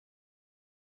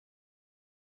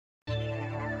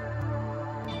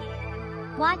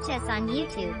Watch us on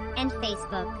YouTube and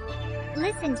Facebook.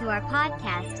 Listen to our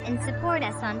podcast and support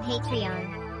us on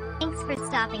Patreon. Thanks for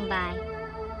stopping by.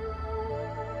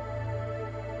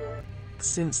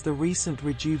 Since the recent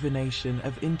rejuvenation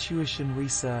of intuition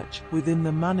research within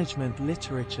the management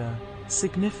literature,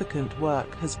 significant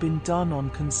work has been done on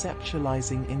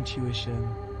conceptualizing intuition.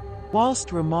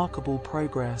 Whilst remarkable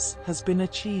progress has been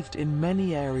achieved in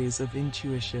many areas of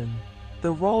intuition,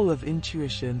 the role of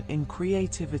intuition in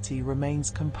creativity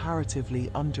remains comparatively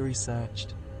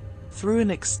under-researched. Through an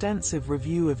extensive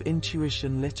review of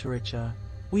intuition literature,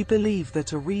 we believe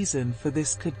that a reason for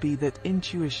this could be that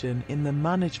intuition in the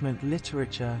management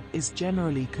literature is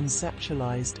generally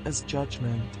conceptualized as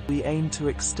judgment. We aim to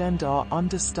extend our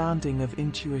understanding of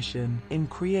intuition in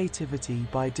creativity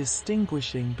by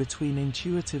distinguishing between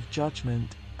intuitive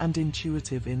judgment and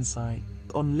intuitive insight,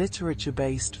 on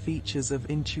literature-based features of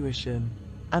intuition,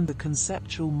 and the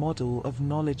conceptual model of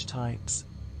knowledge types,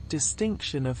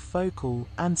 distinction of focal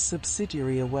and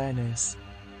subsidiary awareness.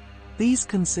 These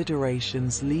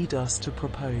considerations lead us to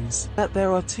propose that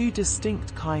there are two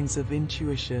distinct kinds of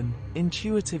intuition: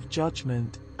 intuitive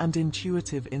judgment and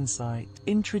intuitive insight,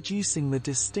 introducing the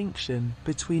distinction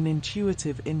between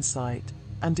intuitive insight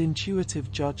and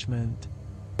intuitive judgment.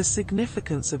 The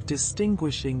significance of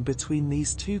distinguishing between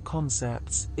these two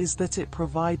concepts is that it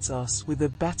provides us with a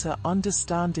better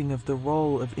understanding of the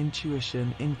role of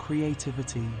intuition in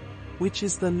creativity, which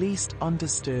is the least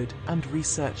understood and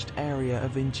researched area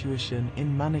of intuition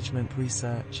in management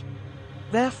research.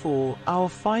 Therefore, our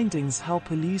findings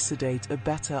help elucidate a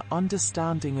better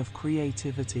understanding of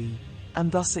creativity,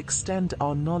 and thus extend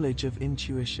our knowledge of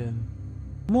intuition.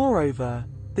 Moreover,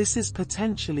 this is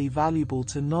potentially valuable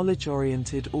to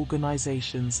knowledge-oriented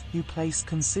organizations who place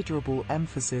considerable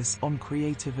emphasis on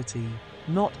creativity,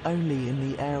 not only in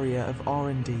the area of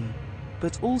R&D,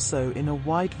 but also in a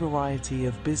wide variety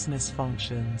of business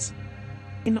functions.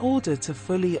 In order to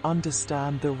fully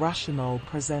understand the rationale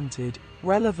presented,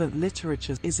 relevant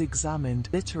literature is examined.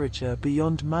 Literature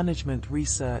beyond management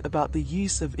research about the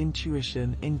use of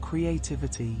intuition in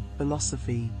creativity,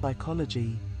 philosophy,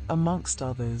 psychology, amongst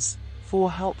others, for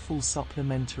helpful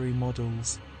supplementary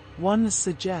models. One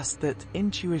suggests that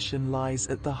intuition lies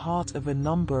at the heart of a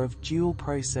number of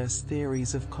dual-process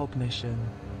theories of cognition.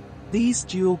 These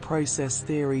dual-process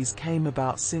theories came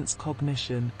about since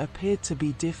cognition appeared to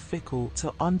be difficult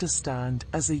to understand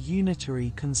as a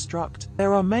unitary construct.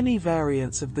 There are many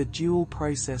variants of the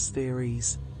dual-process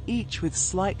theories, each with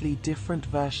slightly different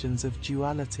versions of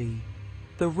duality.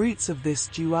 The roots of this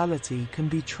duality can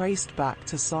be traced back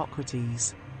to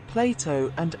Socrates,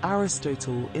 Plato and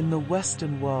Aristotle in the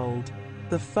Western world.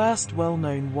 The first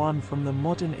well-known one from the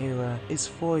modern era is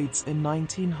Freud's in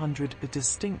 1900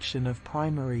 distinction of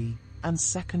primary and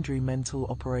secondary mental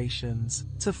operations,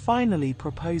 to finally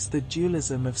propose the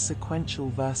dualism of sequential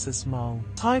versus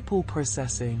multiple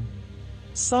processing.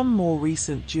 Some more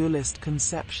recent dualist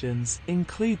conceptions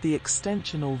include the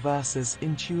extensional versus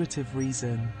intuitive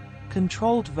reason,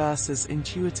 controlled versus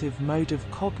intuitive mode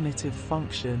of cognitive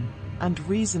function, and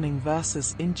reasoning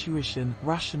versus intuition,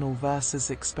 rational versus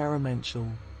experimental,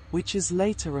 which is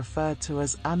later referred to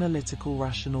as analytical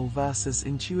rational versus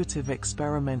intuitive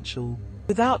experimental.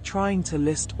 Without trying to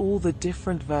list all the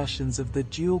different versions of the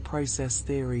dual process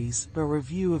theories, a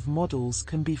review of models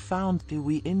can be found.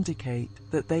 We indicate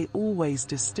that they always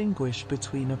distinguish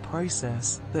between a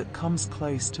process that comes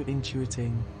close to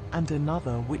intuiting and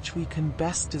another which we can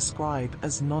best describe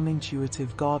as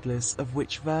non-intuitive, regardless of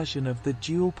which version of the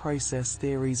dual process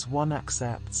theories one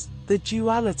accepts. The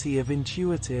duality of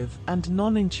intuitive and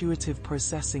non-intuitive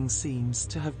processing seems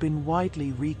to have been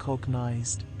widely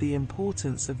recognized. The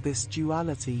importance of this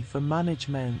duality for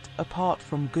management, apart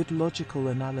from good logical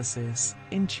analysis,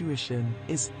 intuition,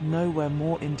 is nowhere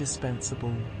more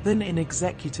indispensable than in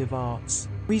executive arts.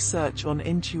 Research on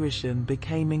intuition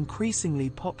became increasingly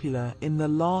popular in the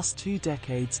last 2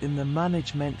 decades in the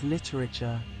management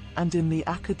literature and in the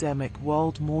academic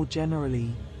world more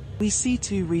generally. We see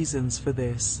 2 reasons for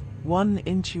this. One,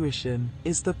 intuition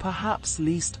is the perhaps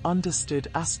least understood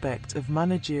aspect of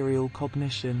managerial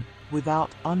cognition. Without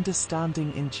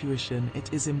understanding intuition,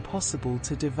 it is impossible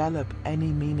to develop any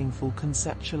meaningful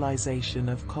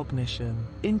conceptualization of cognition.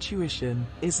 Intuition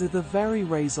is the very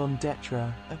raison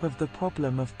d'etre of the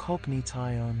problem of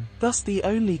cognition. Thus, the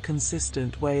only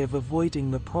consistent way of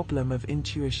avoiding the problem of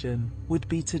intuition would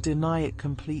be to deny it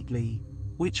completely,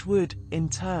 which would, in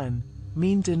turn,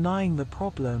 mean denying the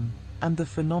problem and the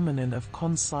phenomenon of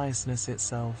consciousness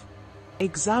itself.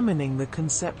 Examining the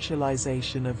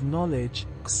conceptualization of knowledge,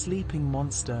 sleeping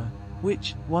monster,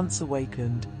 which, once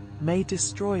awakened, may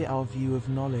destroy our view of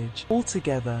knowledge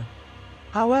altogether.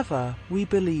 However, we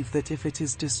believe that if it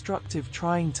is destructive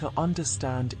trying to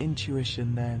understand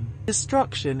intuition, then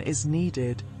destruction is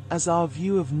needed, as our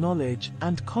view of knowledge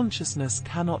and consciousness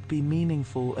cannot be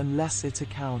meaningful unless it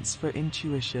accounts for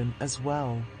intuition as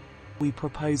well. We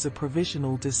propose a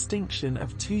provisional distinction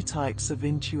of two types of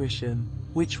intuition,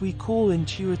 which we call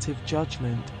intuitive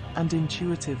judgment and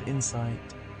intuitive insight.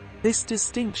 This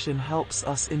distinction helps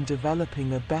us in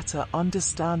developing a better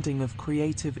understanding of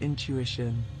creative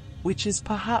intuition, which is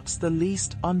perhaps the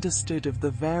least understood of the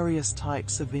various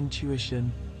types of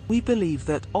intuition. We believe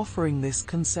that offering this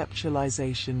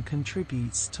conceptualization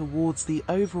contributes towards the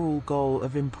overall goal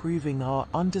of improving our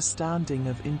understanding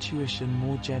of intuition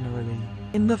more generally.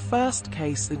 In the first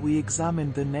case, we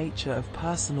examined the nature of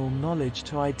personal knowledge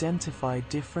to identify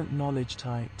different knowledge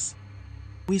types.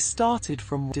 We started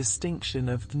from a distinction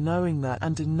of knowing that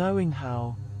and knowing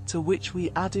how, to which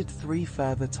we added three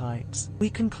further types. We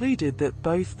concluded that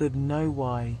both the know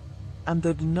why and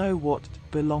the know what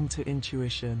belong to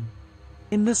intuition.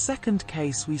 In the second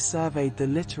case, we surveyed the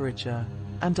literature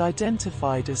and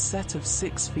identified a set of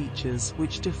 6 features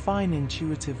which define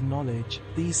intuitive knowledge.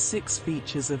 These 6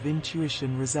 features of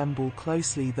intuition resemble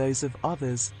closely those of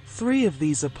others. 3 of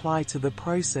these apply to the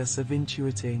process of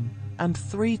intuiting, and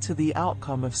 3 to the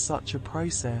outcome of such a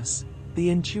process,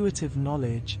 the intuitive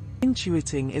knowledge.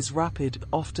 Intuiting is rapid,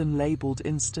 often labeled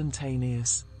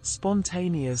instantaneous.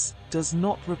 Spontaneous, does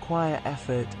not require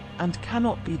effort, and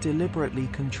cannot be deliberately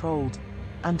controlled.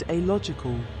 And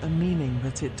illogical, a meaning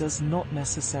that it does not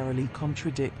necessarily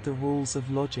contradict the rules of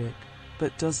logic,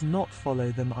 but does not follow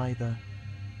them either.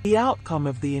 The outcome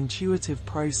of the intuitive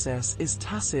process is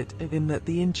tacit in that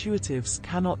the intuitives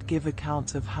cannot give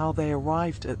account of how they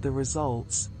arrived at the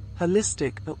results.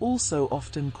 Holistic, also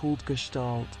often called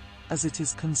Gestalt, as it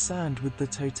is concerned with the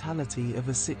totality of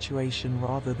a situation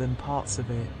rather than parts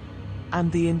of it.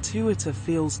 And the intuitor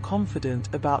feels confident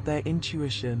about their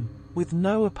intuition, with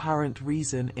no apparent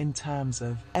reason in terms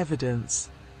of evidence.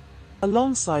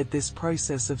 Alongside this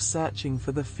process of searching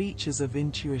for the features of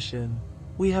intuition,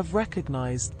 we have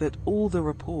recognized that all the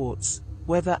reports,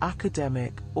 whether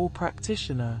academic or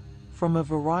practitioner, from a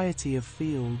variety of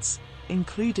fields,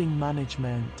 including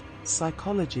management,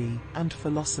 psychology, and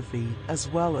philosophy, as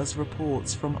well as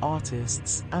reports from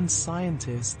artists and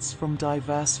scientists from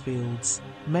diverse fields,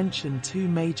 mention 2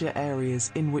 major areas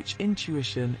in which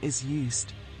intuition is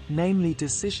used, namely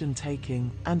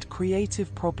decision-taking and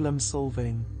creative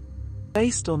problem-solving.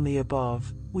 Based on the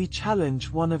above, we challenge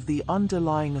one of the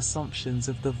underlying assumptions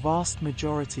of the vast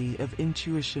majority of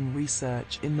intuition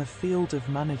research in the field of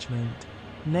management,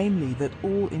 namely that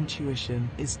all intuition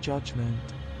is judgment.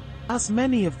 As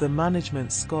many of the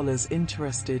management scholars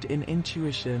interested in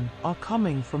intuition are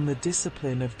coming from the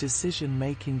discipline of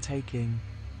decision-making,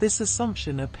 this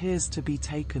assumption appears to be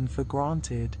taken for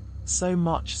granted, so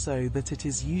much so that it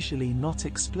is usually not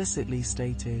explicitly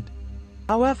stated.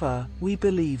 However, we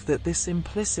believe that this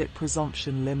implicit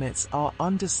presumption limits our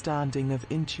understanding of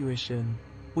intuition,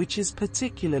 which is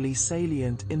particularly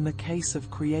salient in the case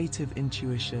of creative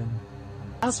intuition.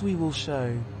 As we will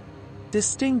show,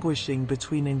 distinguishing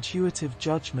between intuitive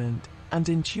judgment and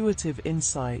intuitive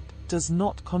insight does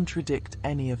not contradict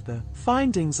any of the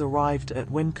findings arrived at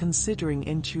when considering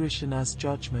intuition as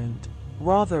judgment.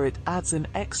 Rather, it adds an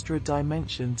extra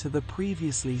dimension to the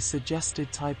previously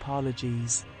suggested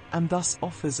typologies, and thus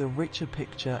offers a richer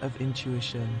picture of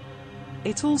intuition.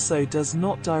 It also does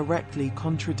not directly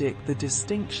contradict the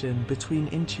distinction between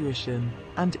intuition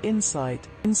and insight.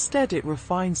 Instead, it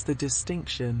refines the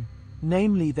distinction,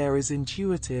 namely there is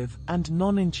intuitive and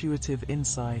non-intuitive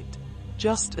insight,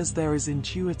 just as there is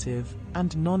intuitive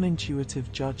and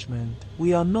non-intuitive judgment.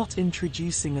 We are not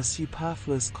introducing a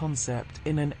superfluous concept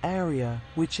in an area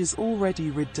which is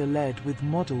already riddled with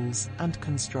models and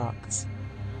constructs.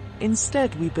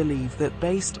 Instead, we believe that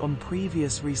based on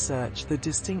previous research, the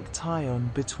distinct tie-on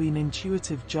between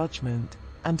intuitive judgment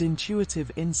and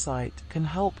intuitive insight can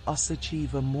help us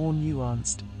achieve a more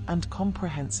nuanced and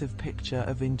comprehensive picture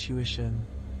of intuition.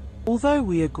 Although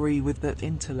we agree with that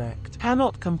intellect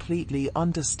cannot completely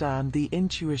understand the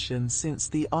intuition, since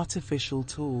the artificial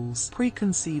tools,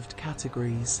 preconceived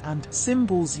categories, and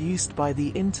symbols used by the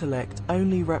intellect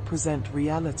only represent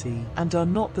reality and are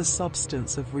not the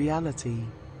substance of reality,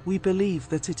 we believe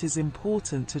that it is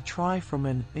important to try from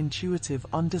an intuitive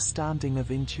understanding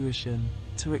of intuition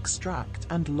to extract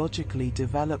and logically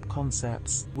develop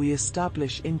concepts. We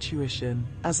establish intuition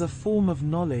as a form of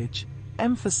knowledge,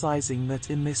 emphasizing that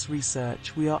in this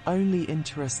research we are only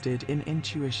interested in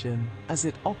intuition as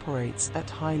it operates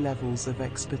at high levels of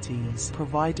expertise,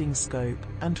 providing scope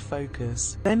and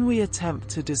focus. Then we attempt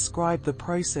to describe the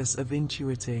process of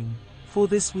intuiting For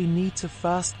this we need to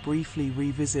first briefly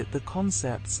revisit the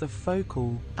concepts of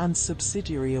focal and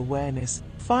subsidiary awareness.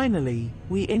 Finally,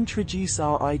 we introduce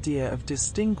our idea of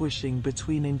distinguishing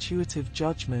between intuitive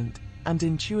judgment and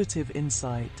intuitive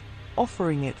insight,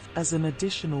 offering it as an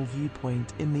additional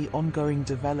viewpoint in the ongoing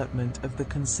development of the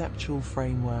conceptual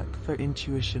framework for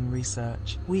intuition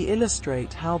research. We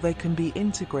illustrate how they can be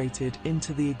integrated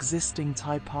into the existing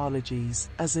typologies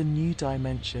as a new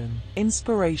dimension.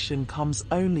 Inspiration comes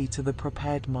only to the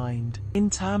prepared mind. In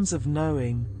terms of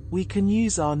knowing, we can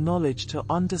use our knowledge to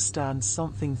understand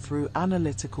something through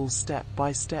analytical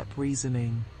step-by-step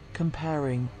reasoning,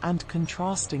 comparing and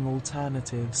contrasting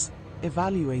alternatives,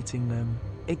 evaluating them,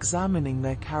 examining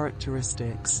their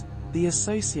characteristics, the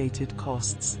associated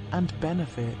costs and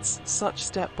benefits. Such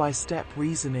step-by-step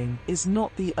reasoning is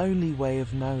not the only way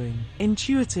of knowing.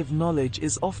 Intuitive knowledge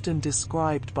is often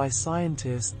described by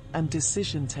scientists and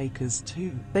decision-takers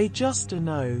too. They just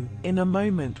know, in a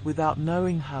moment, without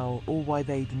knowing how or why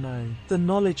they'd know. The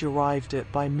knowledge arrived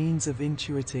at by means of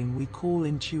intuiting we call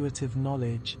intuitive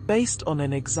knowledge, based on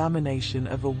an examination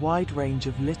of a wide range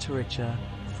of literature,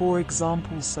 for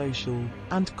example social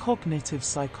and cognitive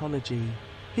psychology,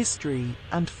 history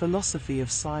and philosophy of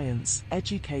science,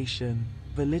 education,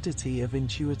 validity of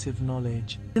intuitive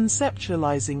knowledge.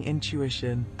 Conceptualizing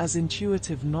intuition as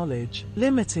intuitive knowledge,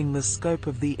 limiting the scope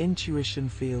of the intuition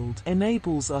field,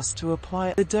 enables us to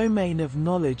apply the domain of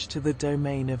knowledge to the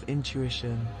domain of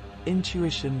intuition.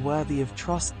 Intuition worthy of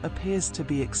trust appears to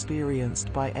be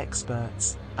experienced by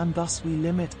experts, and thus we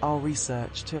limit our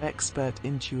research to expert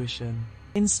intuition.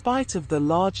 In spite of the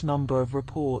large number of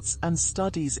reports and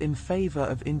studies in favor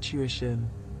of intuition,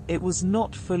 it was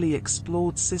not fully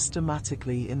explored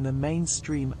systematically in the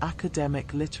mainstream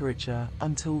academic literature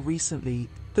until recently.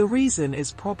 The reason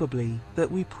is probably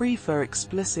that we prefer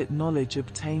explicit knowledge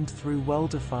obtained through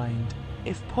well-defined,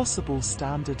 if possible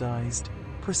standardized,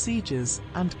 procedures,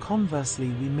 and conversely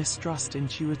we mistrust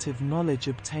intuitive knowledge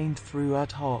obtained through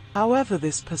ad hoc. However,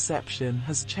 this perception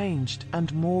has changed,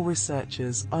 and more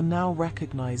researchers are now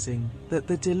recognizing that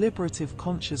the deliberative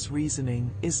conscious reasoning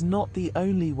is not the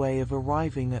only way of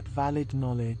arriving at valid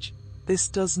knowledge. This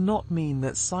does not mean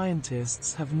that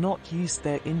scientists have not used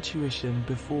their intuition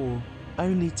before.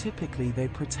 Only typically they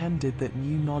pretended that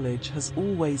new knowledge has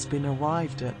always been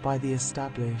arrived at by the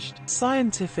established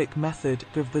scientific method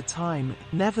of the time.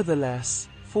 Nevertheless,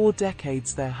 for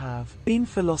decades there have been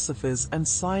philosophers and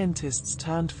scientists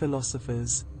turned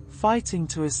philosophers, fighting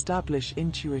to establish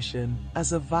intuition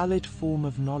as a valid form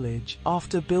of knowledge.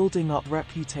 After building up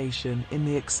reputation in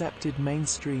the accepted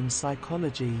mainstream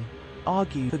psychology,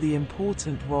 argue for the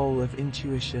important role of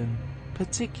intuition,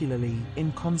 particularly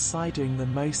in considering the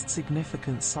most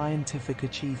significant scientific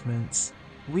achievements.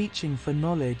 Reaching for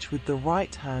knowledge with the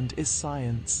right hand is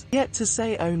science. Yet to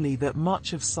say only that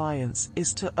much of science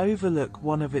is to overlook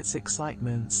one of its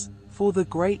excitements, for the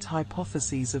great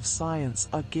hypotheses of science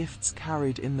are gifts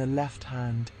carried in the left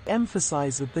hand.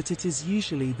 Emphasize that it is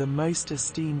usually the most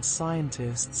esteemed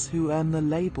scientists who earn the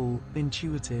label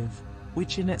intuitive,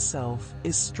 which in itself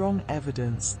is strong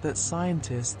evidence that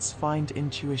scientists find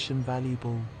intuition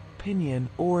valuable. Opinion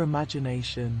or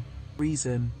imagination,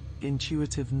 reason,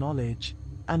 intuitive knowledge,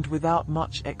 and without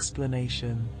much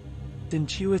explanation.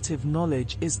 Intuitive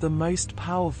knowledge is the most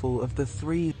powerful of the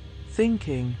three: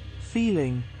 thinking,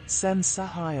 feeling,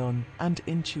 sensation, and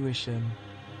intuition.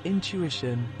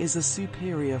 Intuition is a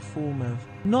superior form of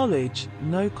knowledge.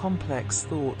 No complex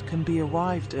thought can be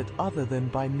arrived at other than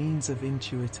by means of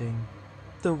intuiting.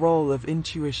 The role of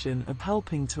intuition of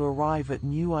helping to arrive at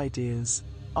new ideas,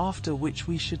 after which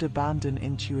we should abandon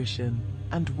intuition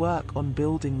and work on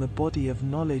building the body of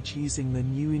knowledge using the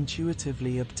new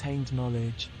intuitively obtained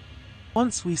knowledge.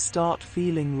 Once we start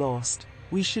feeling lost,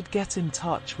 we should get in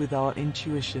touch with our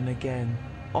intuition again,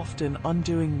 often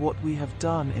undoing what we have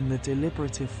done in the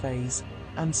deliberative phase,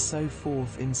 and so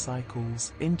forth in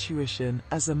cycles. Intuition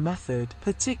as a method,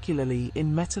 particularly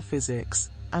in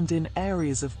metaphysics, and in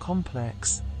areas of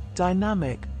complex,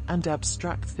 dynamic, and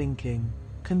abstract thinking,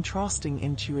 contrasting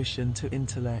intuition to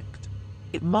intellect.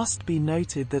 It must be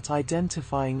noted that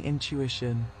identifying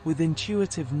intuition with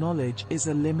intuitive knowledge is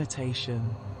a limitation.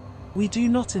 We do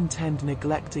not intend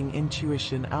neglecting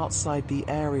intuition outside the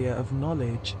area of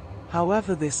knowledge.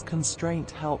 However, this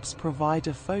constraint helps provide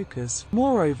a focus.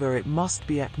 Moreover, it must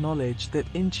be acknowledged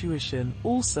that intuition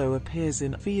also appears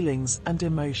in feelings and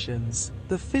emotions: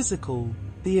 the physical,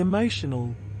 the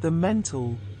emotional, the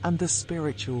mental, and the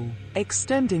spiritual.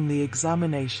 Extending the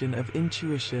examination of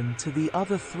intuition to the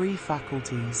other three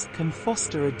faculties can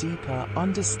foster a deeper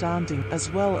understanding as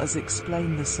well as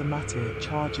explain the somatic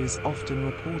charges often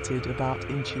reported about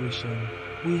intuition.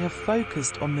 we have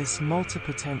focused on this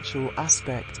multipotential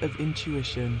aspect of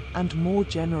intuition, and more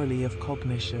generally of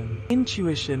cognition.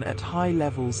 Intuition at high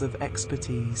levels of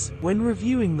expertise. When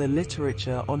reviewing the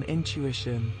literature on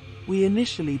intuition, we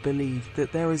initially believed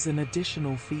that there is an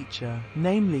additional feature,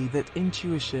 namely that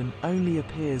intuition only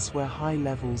appears where high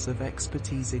levels of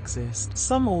expertise exist.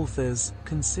 Some authors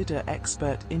consider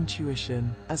expert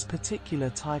intuition as a particular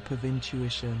type of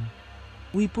intuition.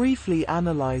 We briefly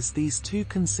analyze these two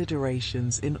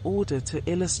considerations in order to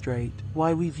illustrate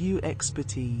why we view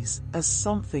expertise as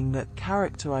something that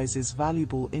characterizes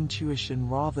valuable intuition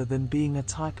rather than being a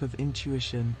type of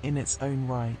intuition in its own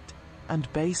right,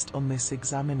 and based on this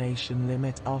examination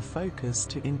limit our focus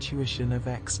to intuition of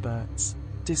experts.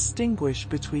 Distinguish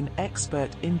between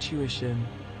expert intuition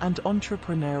and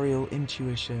entrepreneurial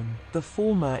intuition. The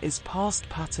former is past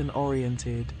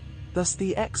pattern-oriented, thus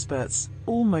the experts,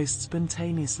 almost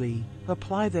spontaneously,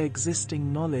 apply their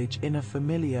existing knowledge in a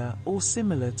familiar or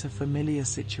similar to familiar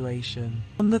situation.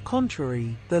 On the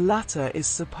contrary, the latter is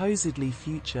supposedly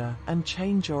future and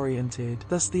change-oriented,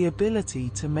 thus the ability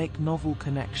to make novel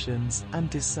connections and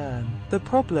discern. The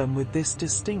problem with this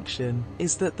distinction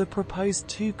is that the proposed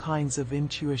two kinds of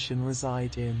intuition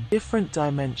reside in different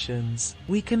dimensions.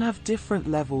 We can have different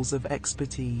levels of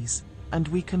expertise, and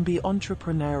we can be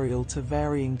entrepreneurial to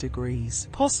varying degrees.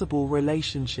 Possible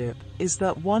relationship is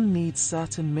that one needs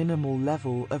certain minimal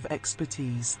level of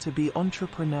expertise to be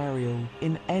entrepreneurial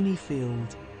in any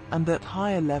field, and that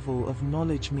higher level of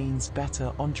knowledge means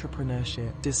better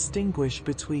entrepreneurship. Distinguish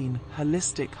between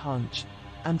holistic hunch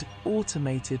and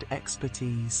automated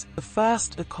expertise. The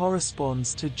first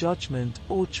corresponds to judgment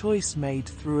or choice made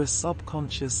through a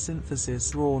subconscious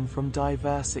synthesis drawn from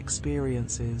diverse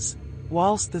experiences,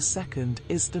 whilst the second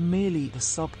is the merely a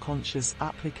subconscious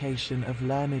application of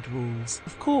learned rules.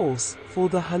 Of course, for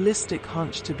the holistic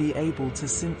hunch to be able to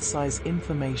synthesize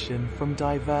information from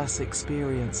diverse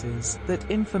experiences, that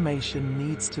information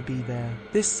needs to be there.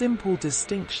 This simple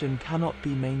distinction cannot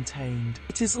be maintained.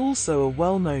 It is also a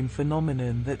well-known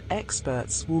phenomenon that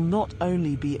experts will not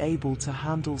only be able to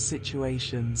handle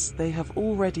situations they have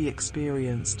already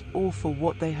experienced or for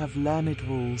what they have learned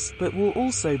rules, but will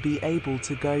also be able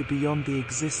to go beyond the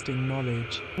existing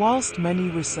knowledge. Whilst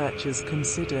many researchers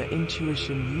consider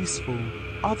intuition useful,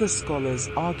 other scholars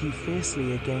argue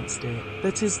fiercely against it.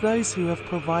 That is, those who have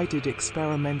provided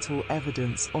experimental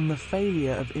evidence on the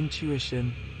failure of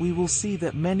intuition. We will see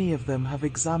that many of them have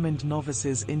examined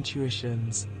novices'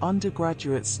 intuitions.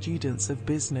 Undergraduate students of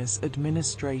business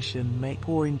administration make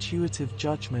poor intuitive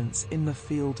judgments in the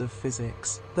field of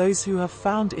physics. Those who have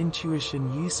found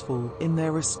intuition useful in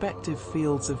their respective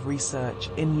fields of research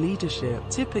in leadership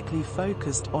typically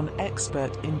focused on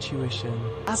expert intuition.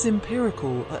 As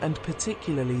empirical and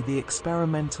particularly the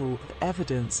experimental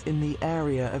evidence in the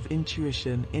area of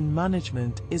intuition in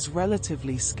management is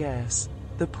relatively scarce,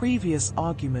 the previous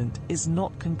argument is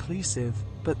not conclusive,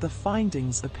 but the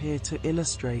findings appear to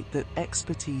illustrate that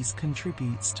expertise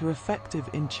contributes to effective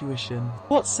intuition.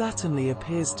 What certainly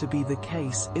appears to be the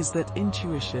case is that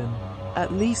intuition,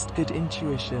 at least good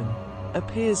intuition,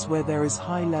 appears where there is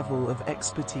high level of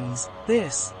expertise.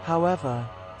 This, however,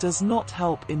 does not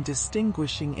help in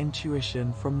distinguishing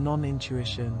intuition from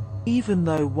non-intuition. Even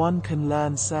though one can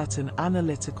learn certain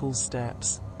analytical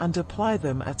steps and apply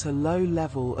them at a low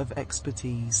level of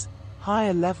expertise,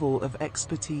 higher level of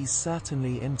expertise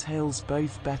certainly entails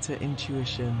both better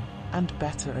intuition and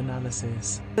better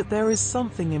analysis. But there is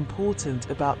something important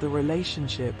about the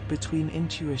relationship between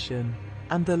intuition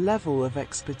and the level of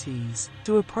expertise.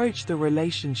 To approach the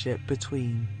relationship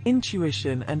between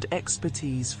intuition and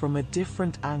expertise from a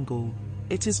different angle,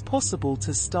 it is possible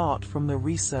to start from the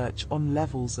research on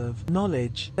levels of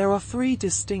knowledge. There are three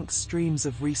distinct streams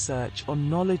of research on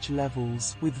knowledge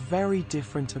levels with very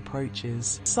different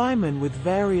approaches. Simon with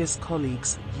various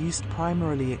colleagues used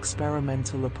primarily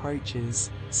experimental approaches,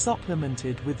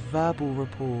 supplemented with verbal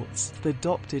reports,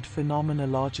 adopted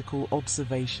phenomenological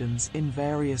observations in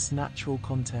various natural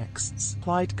contexts,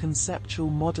 applied conceptual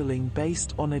modeling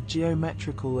based on a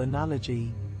geometrical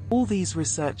analogy. All these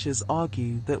researchers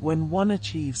argue that when one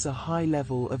achieves a high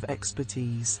level of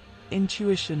expertise,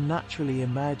 intuition naturally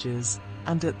emerges,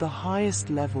 and at the highest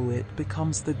level it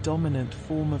becomes the dominant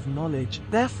form of knowledge.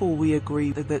 Therefore, we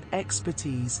agree that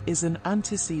expertise is an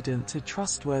antecedent to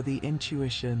trustworthy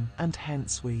intuition, and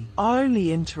hence we are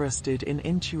only interested in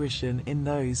intuition in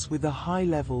those with a high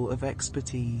level of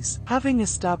expertise. Having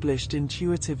established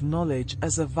intuitive knowledge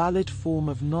as a valid form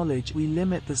of knowledge, we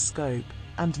limit the scope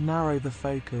and narrow the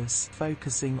focus,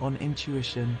 focusing on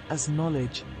intuition as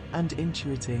knowledge and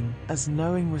intuiting as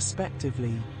knowing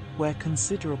respectively. where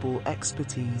considerable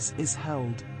expertise is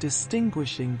held.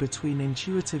 Distinguishing between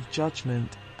intuitive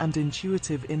judgment and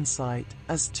intuitive insight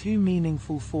as two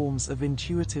meaningful forms of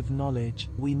intuitive knowledge,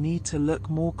 we need to look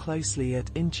more closely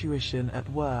at intuition at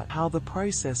work, how the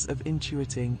process of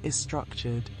intuiting is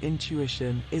structured.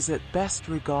 Intuition is at best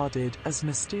regarded as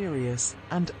mysterious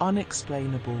and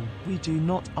unexplainable. We do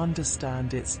not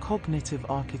understand its cognitive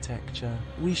architecture.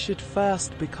 We should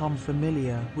first become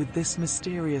familiar with this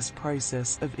mysterious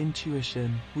process of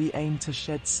intuition. We aim to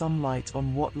shed some light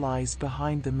on what lies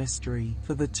behind the mystery.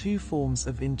 For the two forms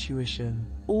of intuition,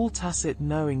 all tacit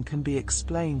knowing can be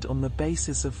explained on the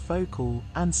basis of focal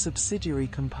and subsidiary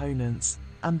components,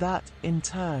 and that, in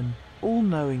turn, all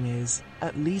knowing is,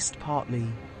 at least partly,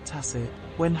 tacit.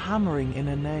 When hammering in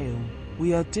a nail,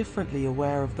 we are differently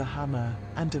aware of the hammer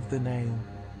and of the nail.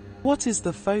 What is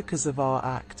the focus of our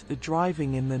act, the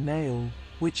driving in the nail,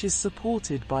 which is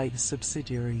supported by the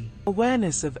subsidiary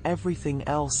awareness of everything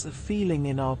else, a feeling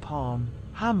in our palm,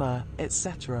 hammer,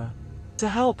 etc. To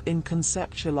help in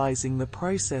conceptualizing the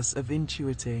process of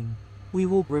intuiting, we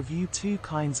will review two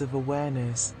kinds of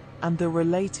awareness and the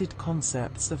related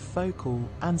concepts of focal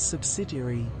and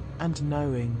subsidiary and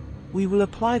knowing. We will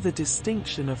apply the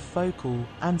distinction of focal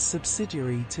and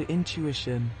subsidiary to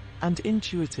intuition and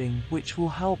intuiting, which will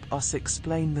help us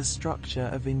explain the structure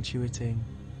of intuiting.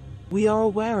 We are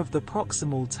aware of the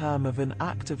proximal term of an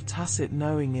act of tacit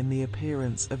knowing in the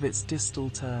appearance of its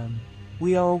distal term.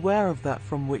 We are aware of that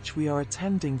from which we are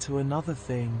attending to another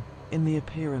thing, in the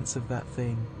appearance of that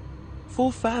thing.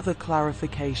 For further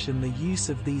clarification, the use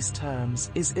of these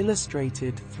terms is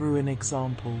illustrated through an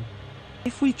example.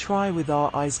 If we try with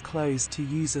our eyes closed to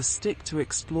use a stick to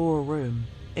explore a room,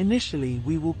 initially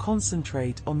we will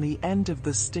concentrate on the end of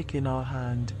the stick in our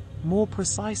hand, more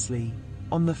precisely,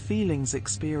 on the feelings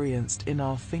experienced in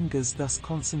our fingers, thus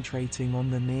concentrating on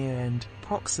the near end,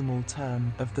 proximal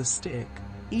term of the stick,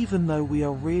 even though we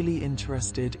are really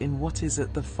interested in what is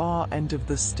at the far end of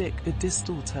the stick, a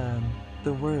distal term,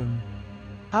 the room.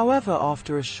 However,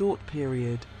 after a short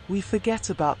period, we forget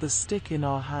about the stick in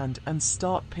our hand and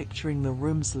start picturing the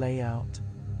room's layout.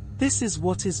 This is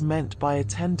what is meant by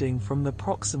attending from the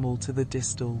proximal to the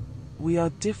distal. We are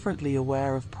differently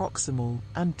aware of proximal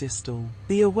and distal.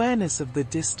 The awareness of the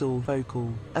distal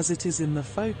focal, as it is in the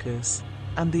focus,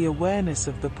 and the awareness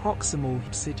of the proximal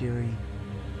subsidiary.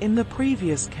 In the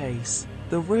previous case,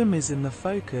 the room is in the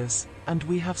focus, and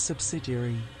we have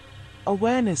subsidiary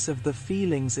awareness of the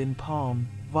feelings in palm,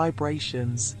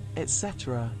 vibrations,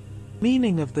 etc.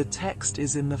 Meaning of the text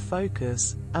is in the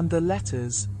focus, and the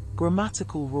letters,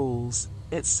 grammatical rules,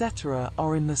 etc.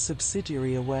 are in the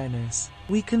subsidiary awareness.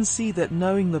 We can see that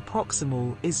knowing the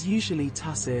proximal is usually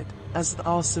tacit, as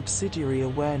our subsidiary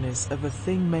awareness of a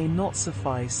thing may not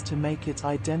suffice to make it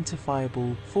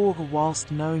identifiable, for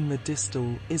whilst knowing the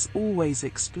distal is always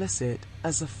explicit,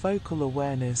 as a focal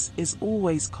awareness is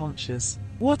always conscious.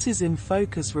 What is in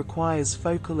focus requires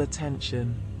focal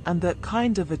attention, and that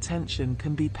kind of attention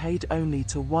can be paid only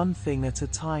to one thing at a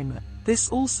time. This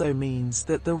also means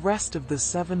that the rest of the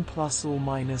 7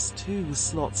 ± 2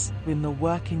 slots in the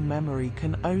working memory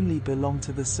can only belong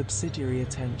to the subsidiary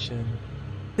attention.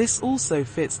 This also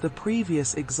fits the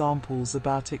previous examples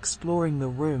about exploring the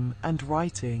room and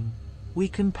writing. We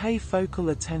can pay focal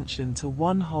attention to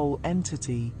one whole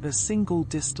entity, a single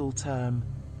distal term,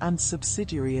 and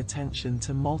subsidiary attention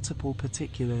to multiple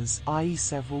particulars, i.e.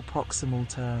 several proximal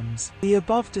terms. The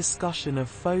above discussion of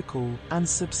focal and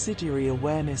subsidiary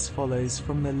awareness follows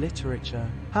from the literature.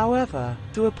 However,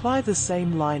 to apply the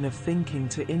same line of thinking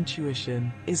to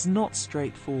intuition is not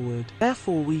straightforward.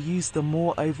 Therefore, we use the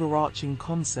more overarching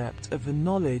concept of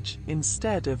knowledge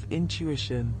instead of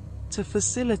intuition to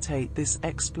facilitate this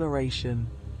exploration.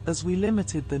 As we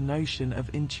limited the notion of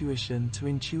intuition to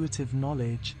intuitive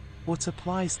knowledge, what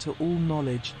applies to all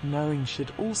knowledge knowing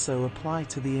should also apply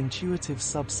to the intuitive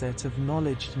subset of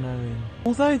knowledge knowing.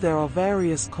 Although there are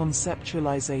various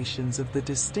conceptualizations of the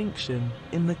distinction,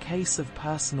 in the case of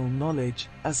personal knowledge,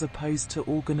 as opposed to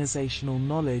organizational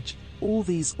knowledge, all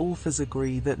these authors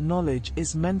agree that knowledge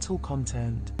is mental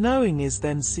content. Knowing is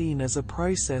then seen as a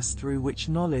process through which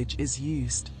knowledge is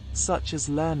used, such as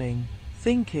learning,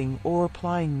 thinking, or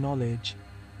applying knowledge.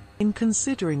 In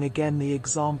considering again the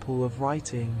example of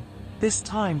writing, this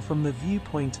time from the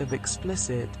viewpoint of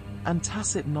explicit and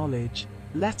tacit knowledge,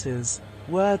 letters,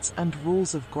 words and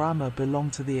rules of grammar belong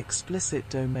to the explicit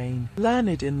domain,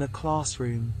 learned in the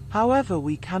classroom. However,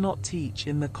 we cannot teach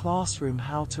in the classroom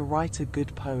how to write a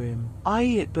good poem,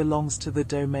 i.e. it belongs to the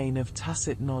domain of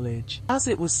tacit knowledge. As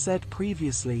it was said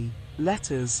previously,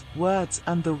 letters, words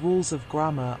and the rules of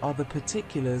grammar are the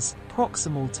particulars,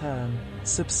 proximal term,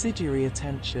 subsidiary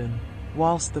attention,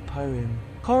 whilst the poem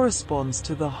corresponds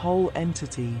to the whole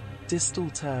entity, distal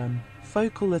term,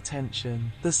 focal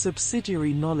attention. The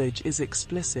subsidiary knowledge is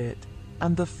explicit,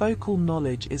 and the focal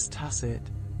knowledge is tacit.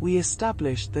 We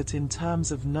established that in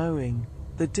terms of knowing,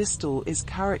 the distal is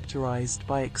characterized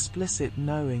by explicit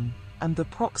knowing, and the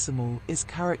proximal is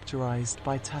characterized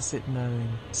by tacit knowing.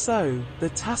 So, the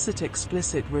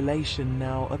tacit-explicit relation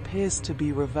now appears to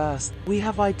be reversed. We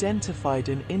have identified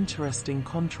an interesting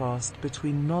contrast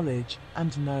between knowledge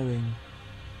and knowing.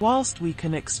 Whilst we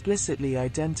can explicitly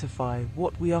identify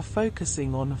what we are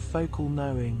focusing on, focal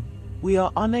knowing, we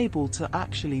are unable to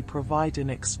actually provide an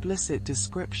explicit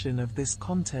description of this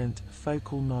content,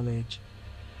 focal knowledge.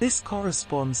 This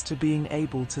corresponds to being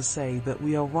able to say that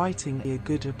we are writing a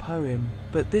good poem,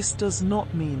 but this does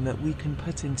not mean that we can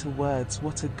put into words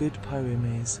what a good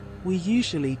poem is. We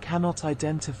usually cannot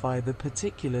identify the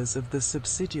particulars of the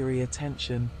subsidiary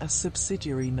attention, a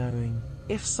subsidiary knowing.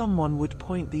 If someone would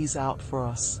point these out for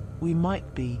us, we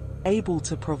might be able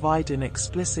to provide an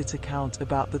explicit account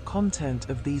about the content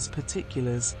of these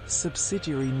particulars,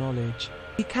 subsidiary knowledge.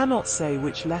 We cannot say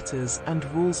which letters and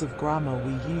rules of grammar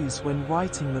we use when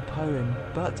writing the poem,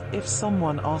 but if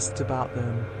someone asked about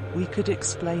them, we could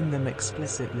explain them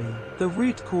explicitly. The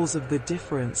root cause of the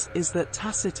difference is that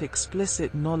tacit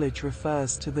explicit knowledge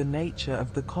refers to the nature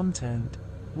of the content,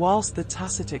 whilst the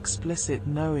tacit explicit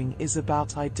knowing is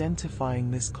about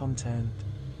identifying this content.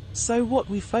 So what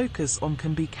we focus on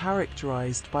can be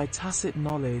characterized by tacit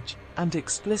knowledge and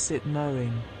explicit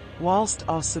knowing, whilst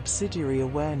our subsidiary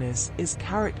awareness is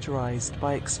characterized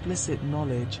by explicit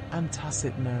knowledge and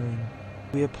tacit knowing.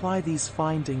 We apply these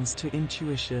findings to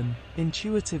intuition,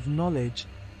 intuitive knowledge,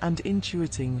 and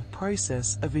intuiting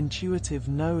process of intuitive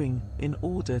knowing in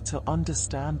order to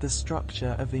understand the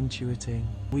structure of intuiting.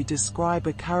 We describe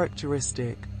a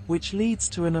characteristic which leads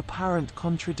to an apparent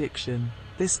contradiction.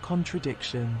 This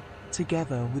contradiction,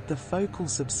 together with the focal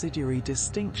subsidiary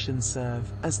distinction,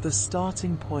 serve as the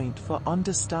starting point for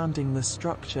understanding the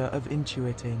structure of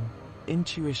intuiting.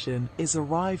 Intuition is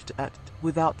arrived at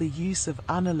without the use of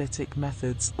analytic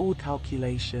methods or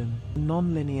calculation,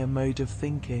 non-linear mode of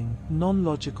thinking,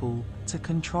 non-logical, to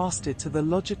contrast it to the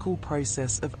logical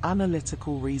process of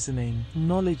analytical reasoning,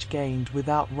 knowledge gained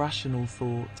without rational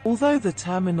thought. Although the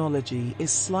terminology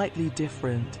is slightly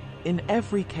different, in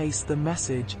every case the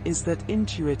message is that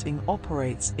intuiting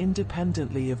operates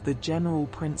independently of the general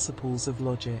principles of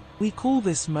logic. We call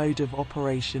this mode of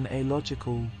operation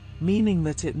alogical, meaning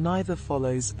that it neither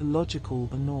follows logical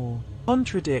nor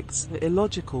contradicts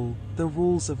illogical, the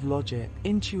rules of logic.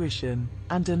 Intuition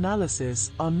and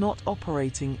analysis are not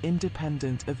operating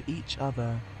independent of each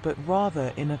other, but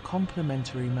rather in a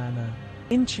complementary manner.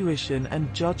 Intuition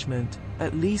and judgment,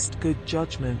 at least good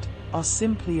judgment, are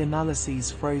simply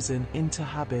analyses frozen into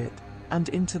habit, and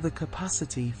into the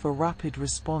capacity for rapid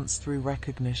response through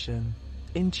recognition.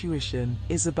 Intuition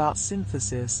is about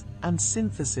synthesis, and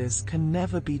synthesis can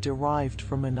never be derived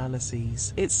from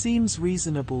analyses. It seems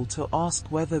reasonable to ask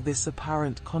whether this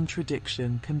apparent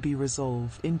contradiction can be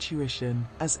resolved. Intuition,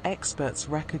 as experts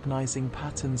recognizing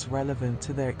patterns relevant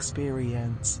to their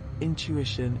experience.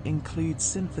 Intuition includes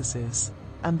synthesis,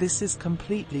 and this is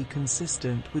completely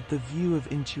consistent with the view of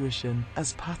intuition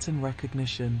as pattern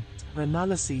recognition.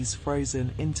 Analyses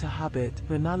frozen into habit.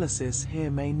 Analysis here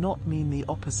may not mean the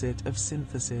opposite of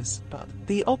synthesis, but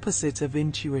the opposite of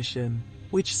intuition,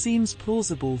 which seems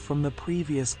plausible from the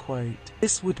previous quote.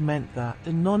 This would mean that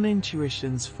the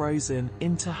non-intuitions frozen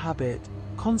into habit,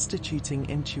 constituting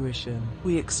intuition.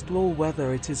 We explore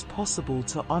whether it is possible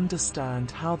to understand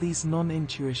how these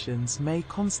non-intuitions may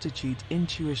constitute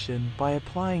intuition by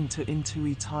applying to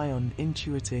intuition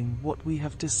intuiting what we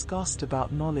have discussed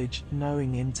about knowledge,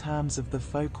 knowing in terms of the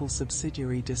focal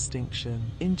subsidiary distinction.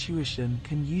 Intuition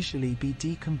can usually be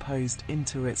decomposed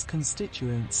into its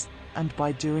constituents, and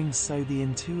by doing so the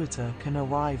intuitor can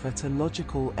arrive at a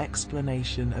logical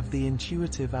explanation of the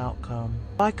intuitive outcome.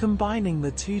 By combining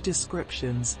the two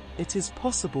descriptions, it is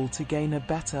possible to gain a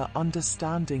better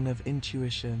understanding of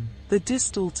intuition. The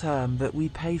distal term that we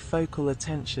pay focal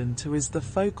attention to is the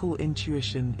focal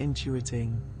intuition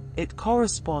intuiting. It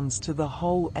corresponds to the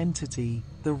whole entity,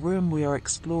 the room we are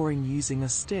exploring using a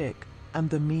stick, and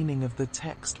the meaning of the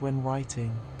text when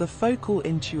writing. The focal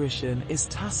intuition is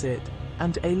tacit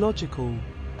and alogical,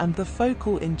 and the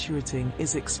focal intuiting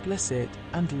is explicit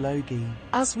and logi.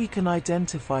 As we can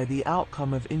identify the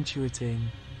outcome of intuiting,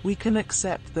 we can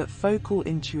accept that focal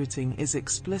intuiting is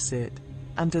explicit,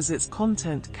 and as its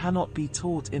content cannot be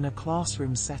taught in a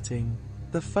classroom setting,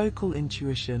 the focal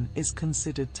intuition is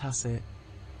considered tacit.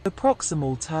 The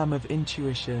proximal term of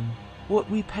intuition, what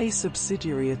we pay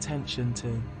subsidiary attention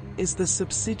to, is the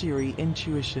subsidiary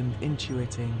intuition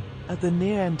intuiting, at the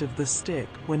near end of the stick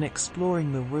when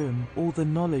exploring the room, or the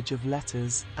knowledge of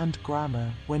letters and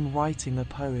grammar when writing a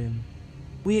poem.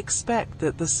 We expect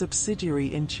that the subsidiary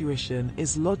intuition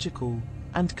is logical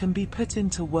and can be put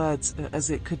into words as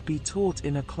it could be taught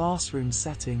in a classroom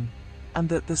setting, and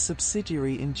that the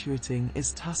subsidiary intuiting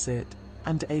is tacit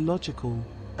and illogical,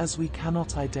 as we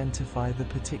cannot identify the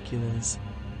particulars.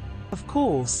 Of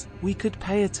course, we could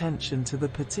pay attention to the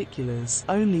particulars,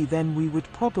 only then we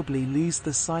would probably lose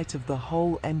the sight of the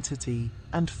whole entity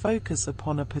and focus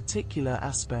upon a particular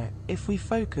aspect. If we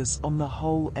focus on the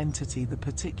whole entity, the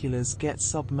particulars get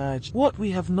submerged. What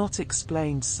we have not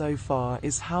explained so far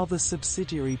is how the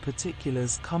subsidiary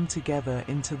particulars come together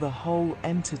into the whole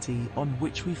entity on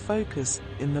which we focus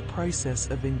in the process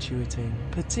of intuiting.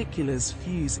 Particulars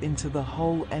fuse into the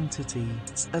whole entity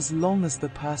as long as the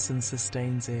person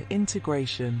sustains it.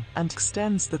 Integration and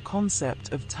extends the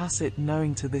concept of tacit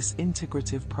knowing to this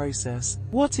integrative process.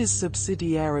 What is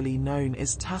subsidiarily known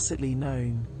is tacitly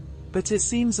known, but it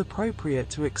seems appropriate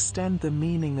to extend the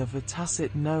meaning of a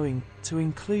tacit knowing to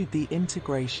include the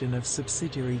integration of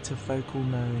subsidiary to focal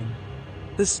knowing.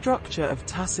 The structure of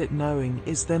tacit knowing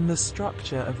is then the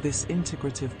structure of this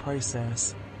integrative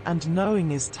process, and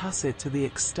knowing is tacit to the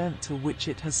extent to which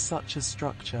it has such a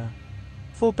structure.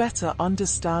 For better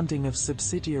understanding of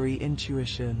subsidiary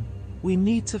intuition, we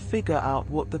need to figure out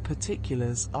what the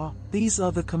particulars are. These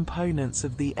are the components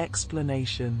of the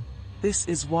explanation. This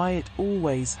is why it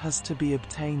always has to be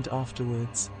obtained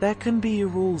afterwards. There can be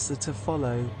rules to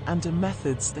follow and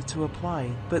methods to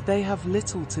apply, but they have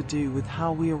little to do with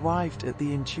how we arrived at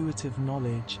the intuitive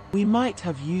knowledge. We might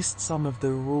have used some of the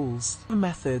rules,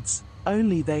 methods,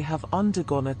 only they have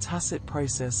undergone a tacit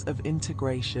process of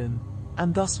integration,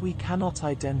 and thus we cannot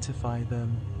identify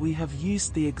them. We have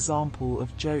used the example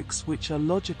of jokes which are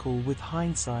logical with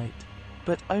hindsight,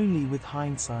 but only with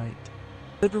hindsight.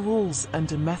 The rules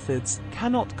and methods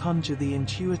cannot conjure the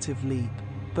intuitive leap,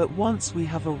 but once we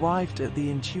have arrived at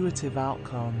the intuitive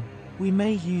outcome, we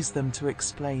may use them to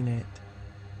explain it.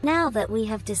 Now that we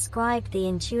have described the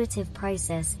intuitive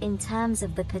process in terms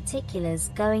of the particulars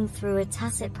going through a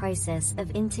tacit process of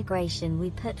integration,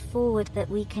 we put forward that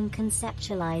we can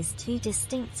conceptualize two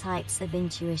distinct types of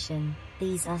intuition.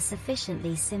 These are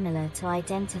sufficiently similar to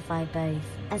identify both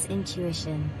as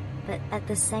intuition, but at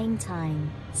the same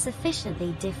time,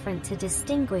 sufficiently different to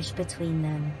distinguish between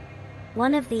them.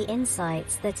 One of the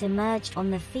insights that emerged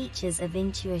on the features of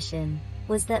intuition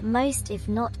was that most, if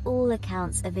not all,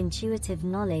 accounts of intuitive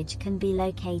knowledge can be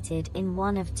located in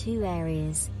one of two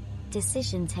areas: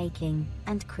 decision-taking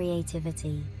and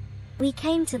creativity. We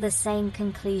came to the same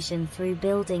conclusion through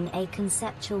building a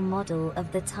conceptual model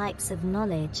of the types of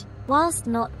knowledge, whilst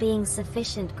not being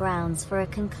sufficient grounds for a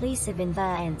conclusive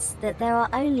inference that there are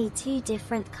only two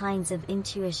different kinds of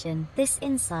intuition. This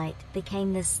insight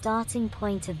became the starting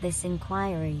point of this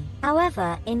inquiry.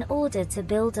 However, in order to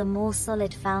build a more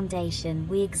solid foundation,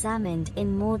 we examined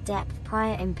in more depth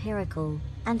prior empirical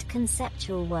and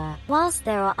conceptual work. Whilst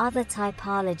there are other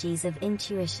typologies of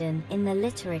intuition in the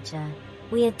literature,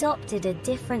 we adopted a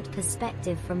different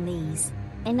perspective from these,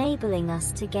 enabling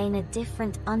us to gain a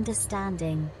different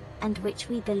understanding, and which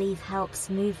we believe helps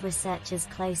move researchers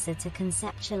closer to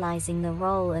conceptualizing the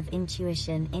role of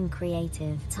intuition in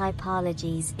creative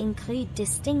typologies. Include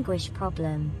distinguish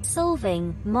problem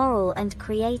solving, moral and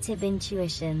creative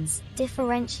intuitions,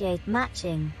 differentiate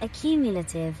matching,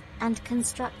 accumulative, and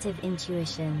constructive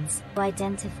intuitions, to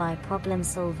identify problem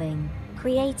solving,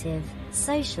 creative,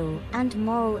 social, and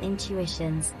moral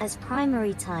intuitions as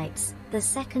primary types, the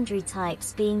secondary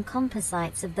types being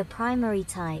composites of the primary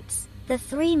types. The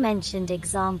three mentioned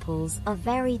examples are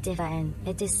very different.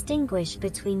 They distinguish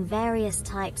between various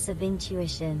types of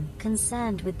intuition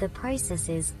concerned with the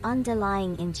processes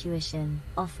underlying intuition,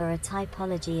 offer a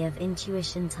typology of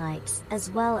intuition types, as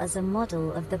well as a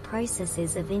model of the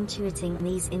processes of intuiting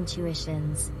these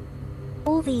intuitions.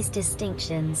 All these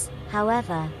distinctions,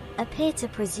 however, appear to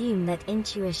presume that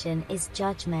intuition is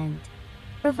judgment,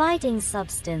 providing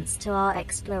substance to our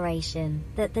exploration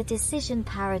that the decision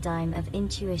paradigm of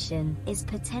intuition is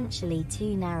potentially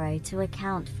too narrow to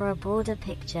account for a broader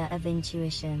picture of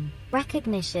intuition.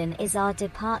 Recognition is our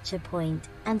departure point,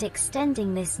 and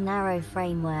extending this narrow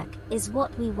framework is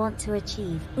what we want to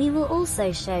achieve. We will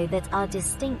also show that our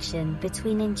distinction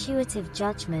between intuitive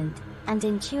judgment and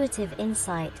intuitive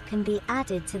insight can be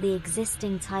added to the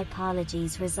existing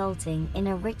typologies, resulting in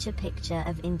a richer picture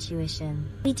of intuition.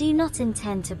 We do not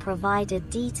intend to provide a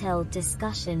detailed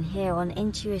discussion here on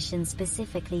intuition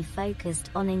specifically focused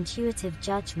on intuitive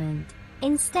judgment.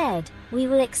 Instead, we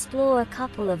will explore a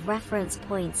couple of reference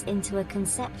points into a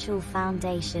conceptual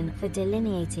foundation for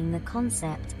delineating the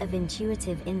concept of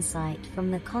intuitive insight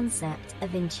from the concept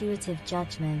of intuitive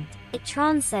judgment. It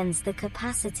transcends the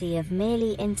capacity of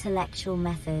merely intellectual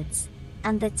methods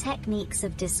and the techniques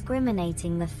of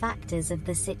discriminating the factors of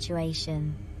the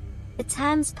situation. The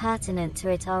terms pertinent to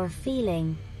it are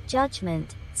feeling,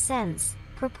 judgment, sense,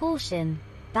 proportion,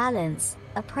 balance,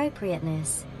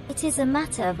 appropriateness. It is a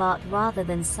matter of art rather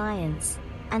than science,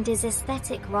 and is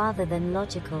aesthetic rather than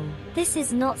logical. This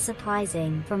is not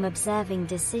surprising from observing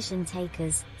decision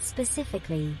takers,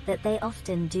 specifically, that they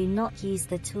often do not use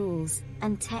the tools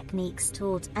and techniques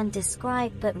taught and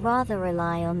described but rather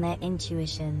rely on their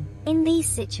intuition. In these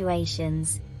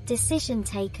situations, decision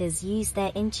takers use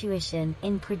their intuition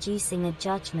in producing a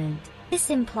judgment. This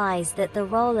implies that the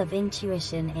role of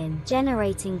intuition in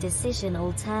generating decision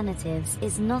alternatives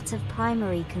is not of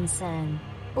primary concern,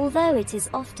 although it is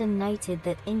often noted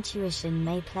that intuition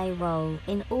may play a role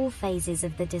in all phases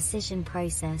of the decision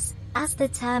process. As the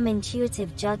term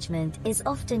intuitive judgment is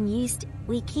often used,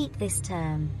 we keep this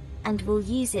term and will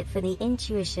use it for the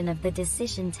intuition of the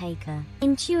decision taker.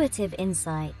 Intuitive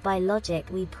insight, by logic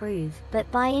we prove, but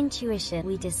by intuition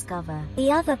we discover.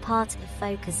 The other part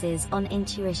focuses on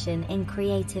intuition in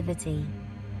creativity.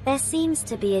 There seems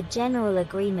to be a general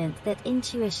agreement that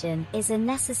intuition is a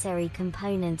necessary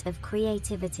component of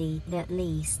creativity, at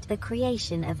least the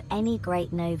creation of any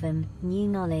great novum, new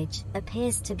knowledge,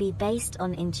 appears to be based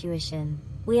on intuition.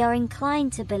 We are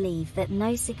inclined to believe that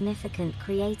no significant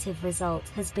creative result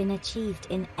has been achieved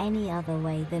in any other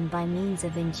way than by means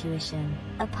of intuition.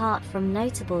 Apart from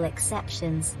notable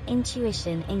exceptions,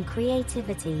 intuition in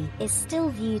creativity is still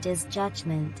viewed as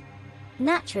judgment.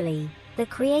 Naturally, the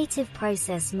creative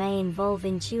process may involve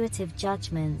intuitive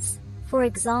judgments, for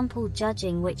example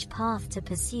judging which path to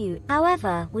pursue.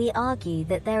 However, we argue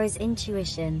that there is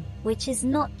intuition, which is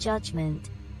not judgment,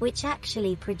 which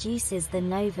actually produces the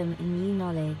novum in new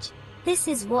knowledge. This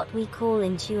is what we call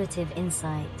intuitive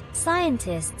insight.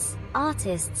 Scientists,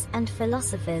 artists, and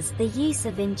philosophers, the use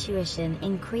of intuition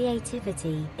in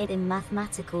creativity, in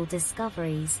mathematical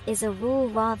discoveries, is a rule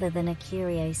rather than a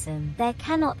curiosum. There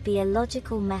cannot be a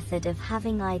logical method of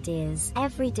having ideas.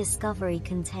 Every discovery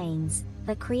contains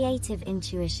a creative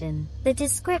intuition. The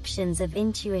descriptions of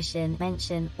intuition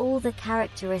mention all the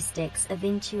characteristics of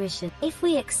intuition. If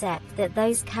we accept that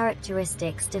those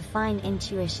characteristics define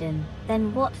intuition,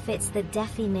 then what fits the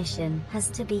definition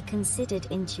has to be considered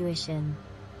intuition.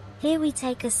 Here we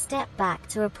take a step back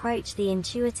to approach the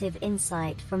intuitive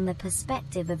insight from the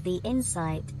perspective of the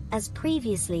insight, as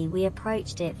previously we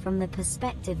approached it from the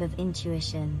perspective of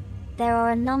intuition. There are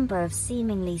a number of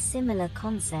seemingly similar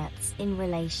concepts in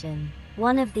relation.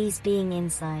 One of these being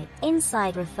insight.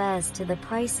 Insight refers to the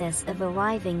process of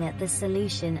arriving at the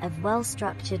solution of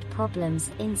well-structured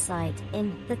problems. Insight,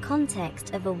 in the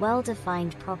context of a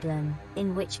well-defined problem,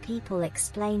 in which people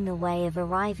explain the way of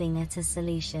arriving at a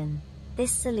solution.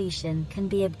 This solution can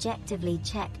be objectively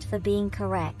checked for being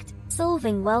correct.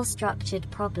 Solving well-structured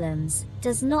problems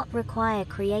does not require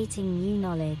creating new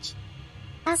knowledge.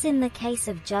 As in the case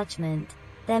of judgment,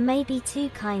 there may be two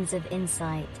kinds of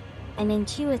insight: an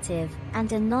intuitive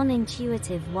and a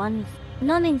non-intuitive one.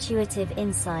 Non-intuitive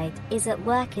insight is at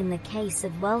work in the case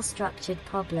of well-structured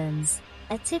problems,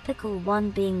 a typical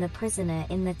one being the prisoner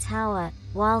in the tower,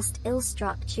 whilst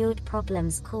ill-structured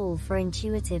problems call for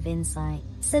intuitive insight.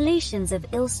 Solutions of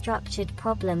ill-structured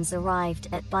problems arrived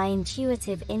at by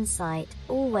intuitive insight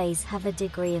always have a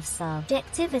degree of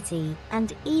subjectivity,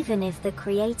 and even if the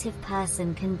creative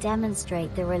person can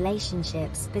demonstrate the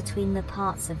relationships between the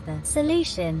parts of the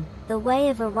solution, the way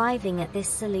of arriving at this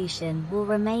solution will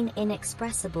remain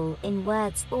inexpressible in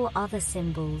words or other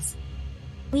symbols.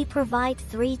 We provide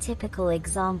three typical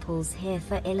examples here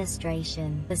for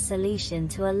illustration. The solution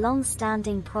to a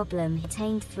long-standing problem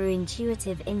attained through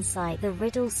intuitive insight. The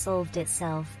riddle solved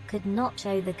itself could not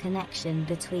show the connection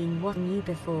between what knew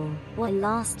before, what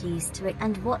last used to it,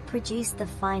 and what produced the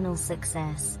final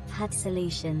success. Had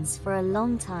solutions for a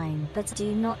long time but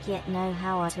do not yet know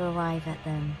how to arrive at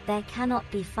them. There cannot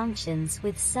be functions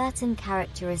with certain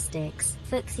characteristics.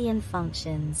 Fuchsian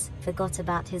functions. Forgot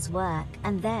about his work,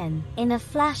 and then, in a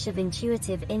flash of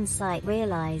intuitive insight,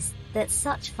 realized that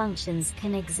such functions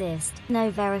can exist, no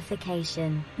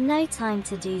verification, no time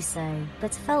to do so,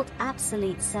 but felt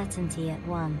absolute certainty at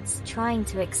once, trying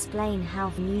to explain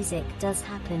how music does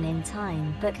happen in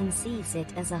time but conceives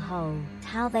it as a whole,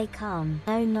 how they come,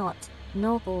 no not,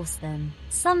 nor force them.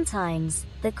 Sometimes,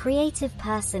 the creative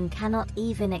person cannot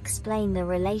even explain the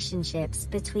relationships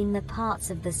between the parts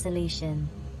of the solution.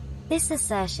 This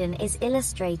assertion is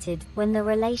illustrated when the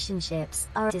relationships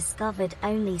are discovered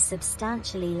only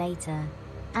substantially later,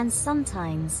 and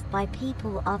sometimes by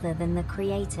people other than the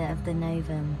creator of the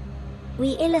novum.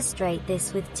 We illustrate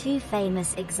this with two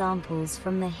famous examples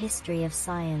from the history of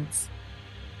science.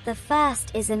 The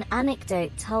first is an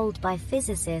anecdote told by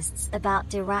physicists about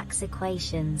Dirac's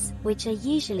equations, which are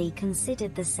usually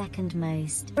considered the second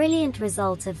most brilliant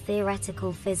result of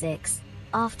theoretical physics,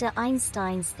 after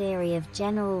Einstein's theory of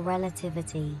general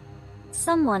relativity.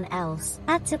 Someone else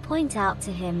had to point out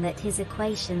to him that his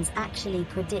equations actually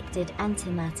predicted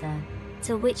antimatter,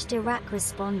 to which Dirac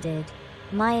responded,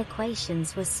 "My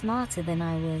equations were smarter than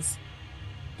I was."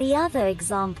 The other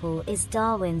example is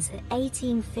Darwin's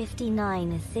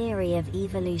 1859 theory of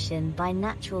evolution by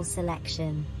natural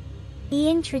selection. He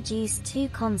introduced two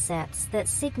concepts that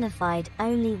signified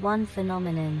only one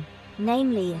phenomenon,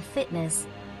 namely fitness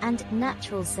and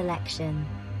natural selection.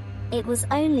 It was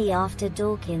only after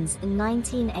Dawkins'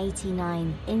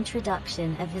 1989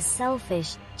 introduction of the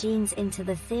selfish genes into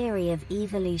the theory of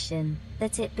evolution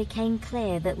that it became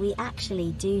clear that we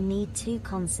actually do need two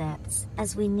concepts,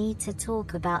 as we need to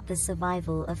talk about the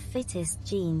survival of fittest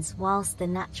genes whilst the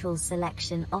natural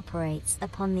selection operates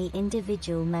upon the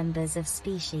individual members of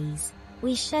species.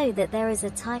 We show that there is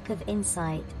a type of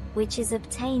insight which is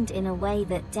obtained in a way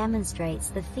that demonstrates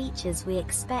the features we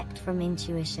expect from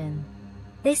intuition.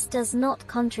 This does not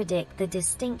contradict the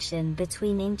distinction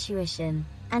between intuition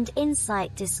and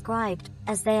insight described,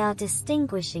 as they are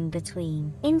distinguishing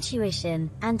between intuition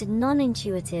and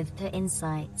non-intuitive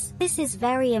insights. This is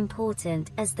very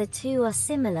important as the two are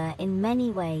similar in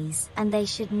many ways and they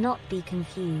should not be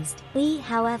confused. We,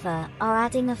 however, are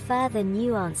adding a further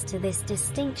nuance to this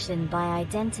distinction by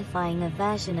identifying a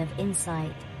version of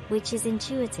insight, which is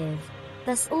intuitive,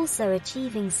 thus also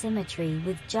achieving symmetry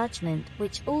with judgment,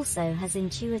 which also has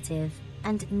intuitive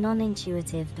and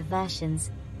non-intuitive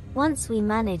versions. Once we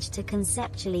manage to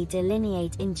conceptually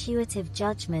delineate intuitive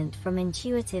judgment from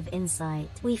intuitive insight,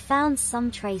 we found some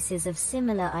traces of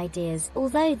similar ideas,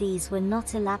 although these were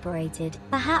not elaborated.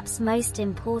 Perhaps most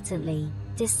importantly,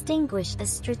 distinguish a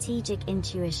strategic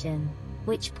intuition,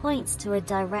 which points to a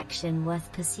direction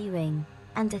worth pursuing,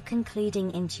 and a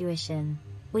concluding intuition,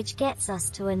 which gets us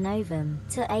to a novum,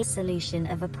 to a solution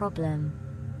of a problem.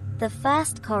 The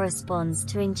first corresponds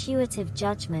to intuitive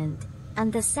judgment,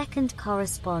 and the second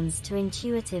corresponds to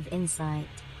intuitive insight.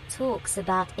 Talks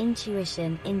about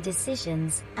intuition in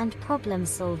decisions and problem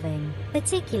solving,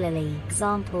 particularly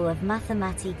example of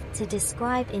mathematics to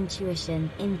describe intuition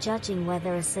in judging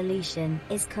whether a solution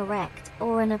is correct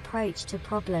or an approach to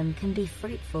problem can be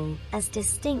fruitful, as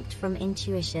distinct from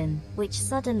intuition, which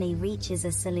suddenly reaches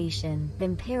a solution.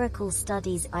 Empirical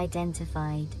studies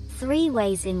identified 3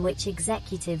 ways in which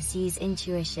executives use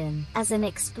intuition as an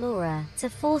explorer to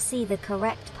foresee the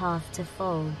correct path to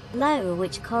follow,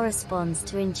 which corresponds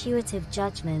to intuitive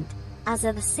judgment as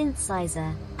a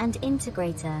synthesizer and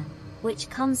integrator, which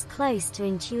comes close to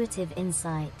intuitive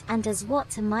insight, and as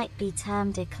what might be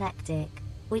termed eclectic,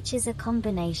 which is a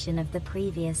combination of the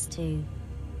previous 2.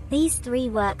 These 3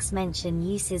 works mention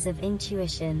uses of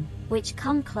intuition, which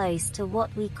come close to what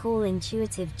we call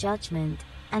intuitive judgment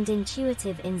and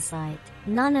intuitive insight.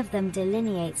 None of them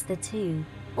delineates the 2.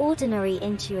 Ordinary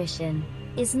intuition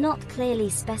is not clearly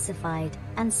specified,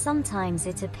 and sometimes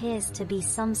it appears to be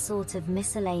some sort of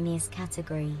miscellaneous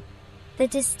category. The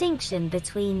distinction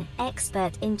between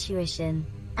expert intuition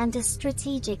and a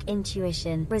strategic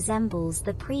intuition resembles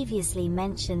the previously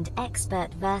mentioned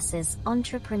expert versus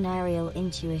entrepreneurial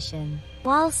intuition.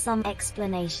 While some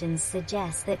explanations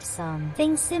suggest that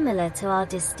something similar to our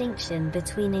distinction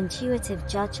between intuitive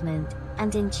judgment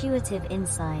and intuitive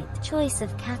insight, choice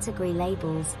of category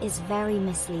labels is very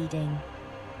misleading.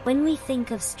 When we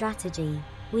think of strategy,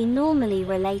 we normally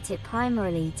relate it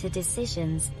primarily to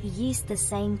decisions. We use the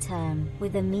same term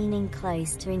with a meaning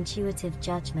close to intuitive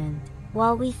judgment.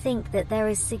 While we think that there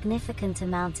is significant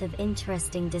amount of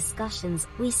interesting discussions,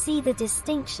 we see the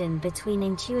distinction between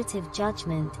intuitive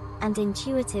judgment and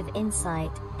intuitive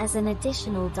insight as an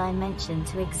additional dimension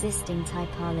to existing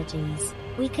typologies.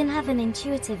 We can have an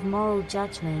intuitive moral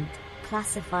judgment,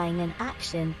 classifying an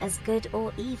action as good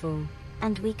or evil,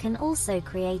 and we can also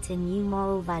create a new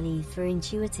moral value through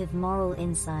intuitive moral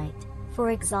insight.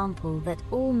 for example, that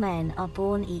all men are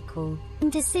born equal. In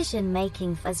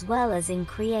decision-making as well as in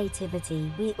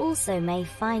creativity, we also may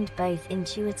find both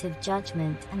intuitive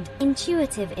judgment and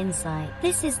intuitive insight.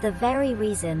 This is the very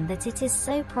reason that it is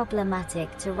so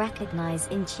problematic to recognize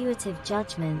intuitive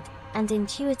judgment and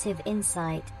intuitive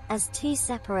insight as two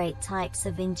separate types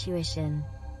of intuition.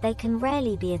 They can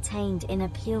rarely be attained in a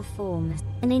pure form.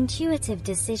 An intuitive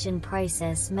decision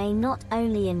process may not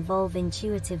only involve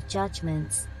intuitive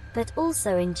judgments, but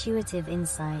also intuitive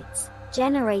insights.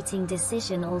 Generating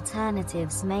decision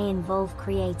alternatives may involve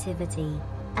creativity,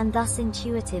 and thus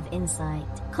intuitive insight.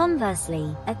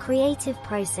 Conversely, a creative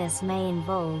process may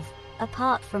involve,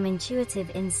 apart from intuitive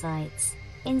insights,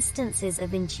 instances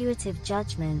of intuitive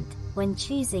judgment, when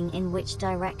choosing in which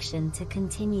direction to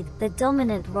continue. The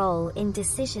dominant role in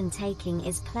decision-taking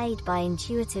is played by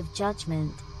intuitive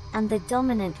judgment, and the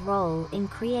dominant role in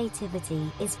creativity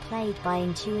is played by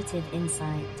intuitive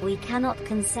insight. We cannot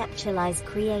conceptualize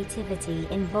creativity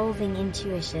involving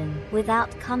intuition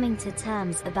without coming to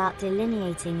terms about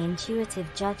delineating intuitive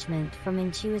judgment from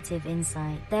intuitive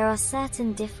insight. There are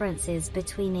certain differences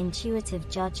between intuitive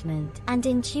judgment and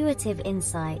intuitive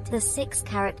insight. The 6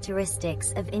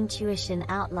 characteristics of intuition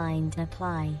outlined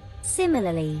apply.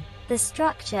 Similarly, the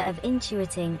structure of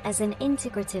intuiting as an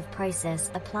integrative process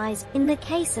applies. In the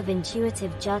case of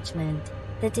intuitive judgment,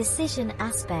 the decision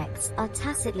aspects are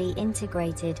tacitly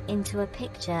integrated into a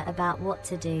picture about what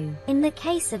to do. In the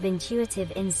case of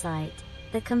intuitive insight,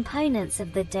 the components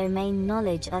of the domain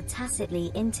knowledge are tacitly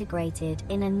integrated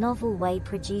in a novel way,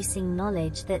 producing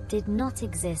knowledge that did not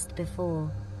exist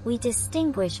before. We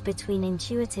distinguish between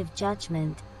intuitive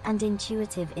judgment and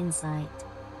intuitive insight.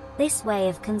 This way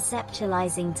of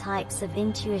conceptualizing types of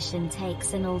intuition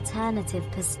takes an alternative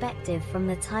perspective from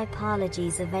the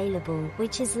typologies available,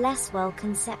 which is less well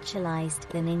conceptualized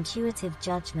than intuitive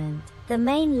judgment. The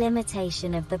main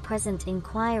limitation of the present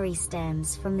inquiry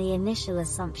stems from the initial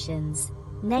assumptions,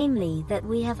 namely that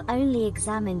we have only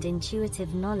examined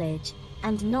intuitive knowledge,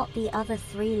 and not the other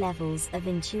 3 levels of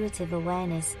intuitive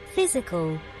awareness: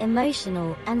 physical,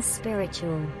 emotional, and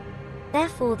spiritual.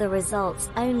 Therefore, the results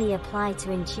only apply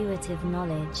to intuitive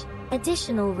knowledge.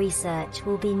 Additional research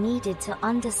will be needed to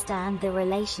understand the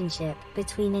relationship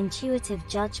between intuitive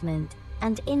judgment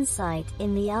and insight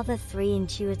in the other 3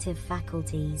 intuitive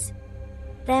faculties.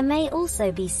 There may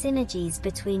also be synergies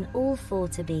between all 4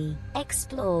 to be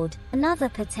explored. Another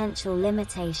potential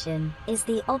limitation is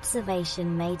the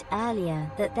observation made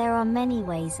earlier that there are many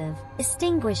ways of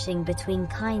distinguishing between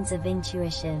kinds of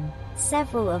intuition,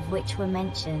 several of which were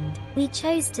mentioned. We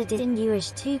chose to distinguish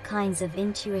 2 kinds of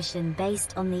intuition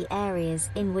based on the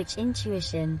areas in which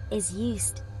intuition is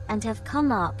used, and have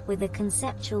come up with a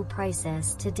conceptual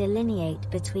process to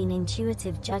delineate between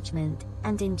intuitive judgment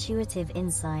and intuitive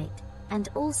insight, and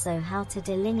also how to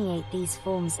delineate these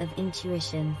forms of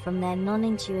intuition from their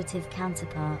non-intuitive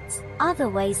counterparts. Other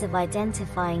ways of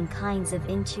identifying kinds of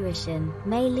intuition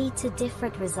may lead to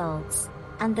different results,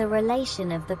 and the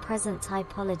relation of the present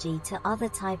typology to other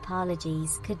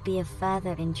typologies could be of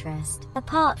further interest.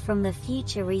 Apart from the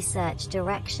future research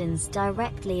directions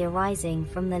directly arising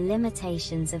from the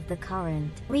limitations of the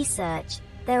current research,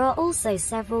 there are also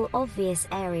several obvious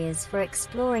areas for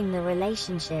exploring the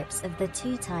relationships of the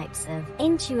 2 types of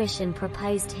intuition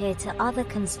proposed here to other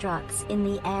constructs in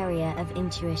the area of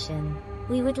intuition.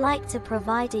 We would like to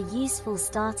provide a useful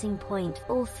starting point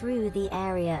all through the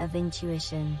area of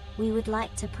intuition. We would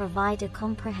like to provide a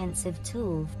comprehensive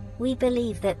tool. We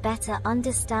believe that better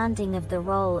understanding of the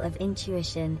role of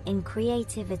intuition in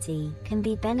creativity can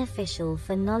be beneficial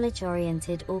for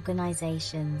knowledge-oriented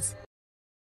organizations.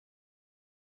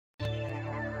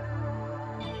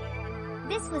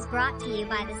 This was brought to you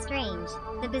by the strange,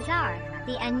 the bizarre,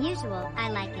 the unusual, I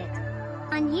like it.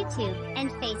 On YouTube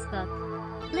and Facebook.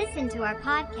 Listen to our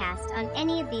podcast on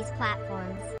any of these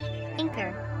platforms: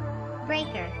 Anchor,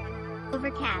 Breaker,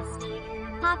 Overcast,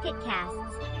 Pocket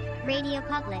Casts,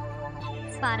 RadioPublic,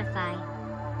 Spotify.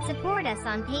 Support us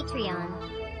on Patreon.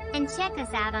 And check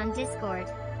us out on Discord.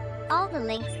 All the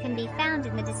links can be found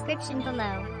in the description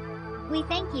below. We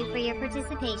thank you for your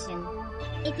participation.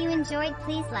 If you enjoyed,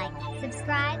 please like,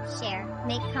 subscribe, share,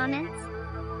 make comments.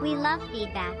 We love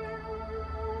feedback.